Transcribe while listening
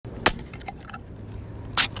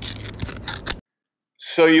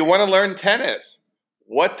So you want to learn tennis.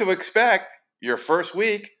 What to expect your first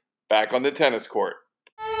week back on the tennis court.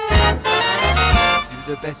 Do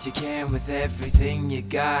the best you can with everything you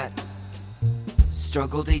got.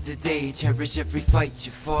 Struggle day to day, cherish every fight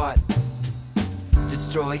you fought.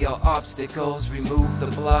 Destroy your obstacles, remove the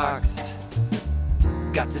blocks.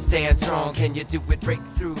 Got to stand strong, can you do it, break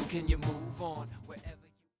through, can you move on wherever you...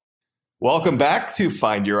 Welcome back to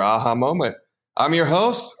Find Your Aha Moment. I'm your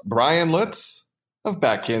host, Brian Lutz of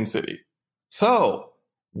Backhand City. So,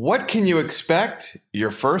 what can you expect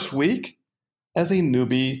your first week as a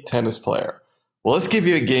newbie tennis player? Well, let's give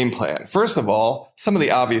you a game plan. First of all, some of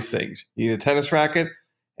the obvious things. You need a tennis racket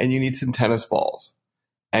and you need some tennis balls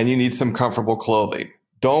and you need some comfortable clothing.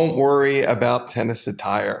 Don't worry about tennis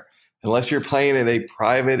attire. Unless you're playing at a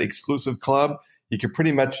private, exclusive club, you can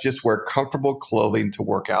pretty much just wear comfortable clothing to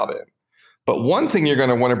work out in. But one thing you're going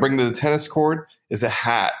to want to bring to the tennis court is a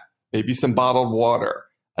hat, maybe some bottled water,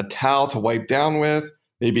 a towel to wipe down with,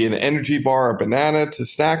 maybe an energy bar or banana to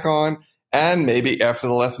snack on, and maybe after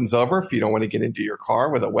the lesson's over, if you don't want to get into your car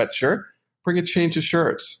with a wet shirt, bring a change of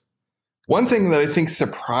shirts. One thing that I think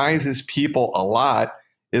surprises people a lot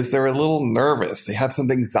is they're a little nervous. They have some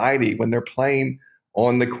anxiety when they're playing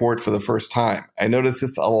on the court for the first time. I notice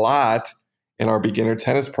this a lot in our beginner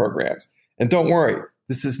tennis programs. And don't worry,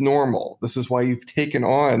 this is normal. This is why you've taken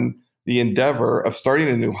on the endeavor of starting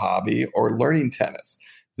a new hobby or learning tennis.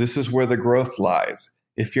 This is where the growth lies.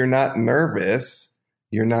 If you're not nervous,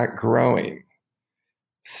 you're not growing.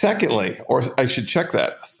 Secondly, or I should check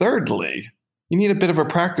that. Thirdly, you need a bit of a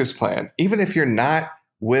practice plan. Even if you're not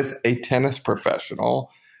with a tennis professional,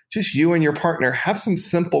 just you and your partner have some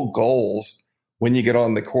simple goals when you get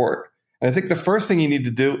on the court. And I think the first thing you need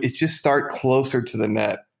to do is just start closer to the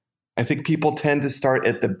net. I think people tend to start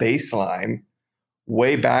at the baseline,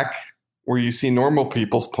 way back where you see normal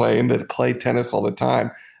people playing that play tennis all the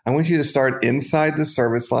time. I want you to start inside the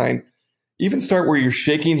service line, even start where you're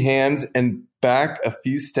shaking hands and back a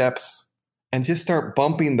few steps and just start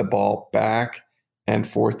bumping the ball back and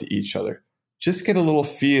forth to each other. Just get a little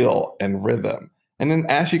feel and rhythm. And then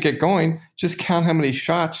as you get going, just count how many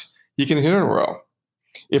shots you can hit in a row.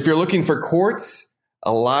 If you're looking for courts,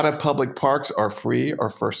 a lot of public parks are free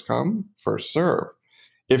or first come, first serve.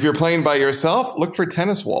 If you're playing by yourself, look for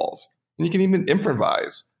tennis walls. And you can even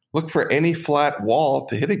improvise. Look for any flat wall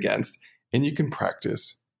to hit against, and you can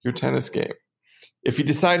practice your tennis game. If you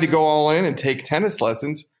decide to go all in and take tennis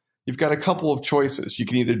lessons, you've got a couple of choices. You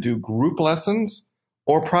can either do group lessons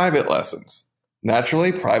or private lessons.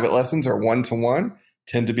 Naturally, private lessons are one-to-one,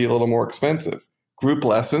 tend to be a little more expensive. Group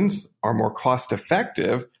lessons are more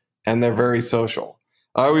cost-effective, and they're very social.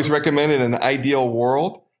 I always recommend in an ideal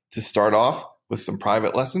world to start off with some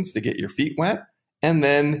private lessons to get your feet wet, and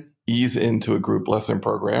then ease into a group lesson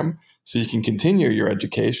program so you can continue your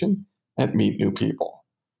education and meet new people.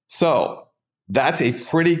 So that's a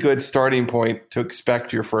pretty good starting point to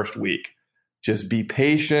expect your first week. Just be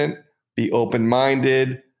patient, be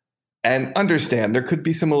open-minded, and understand there could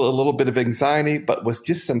be a little bit of anxiety, but with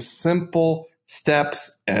just some simple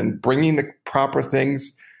steps and bringing the proper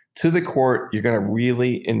things to the court, you're going to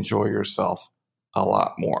really enjoy yourself a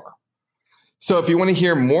lot more. So if you want to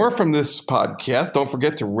hear more from this podcast, don't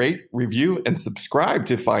forget to rate, review, and subscribe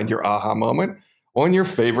to Find Your Aha Moment on your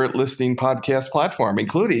favorite listening podcast platform,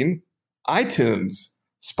 including iTunes,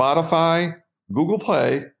 Spotify, Google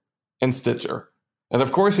Play, and Stitcher. And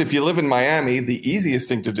of course, if you live in Miami, the easiest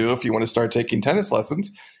thing to do if you want to start taking tennis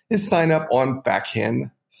lessons is sign up on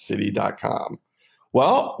backhandcity.com.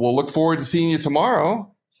 Well, we'll look forward to seeing you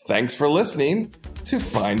tomorrow. Thanks for listening to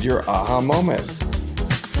Find Your Aha Moment.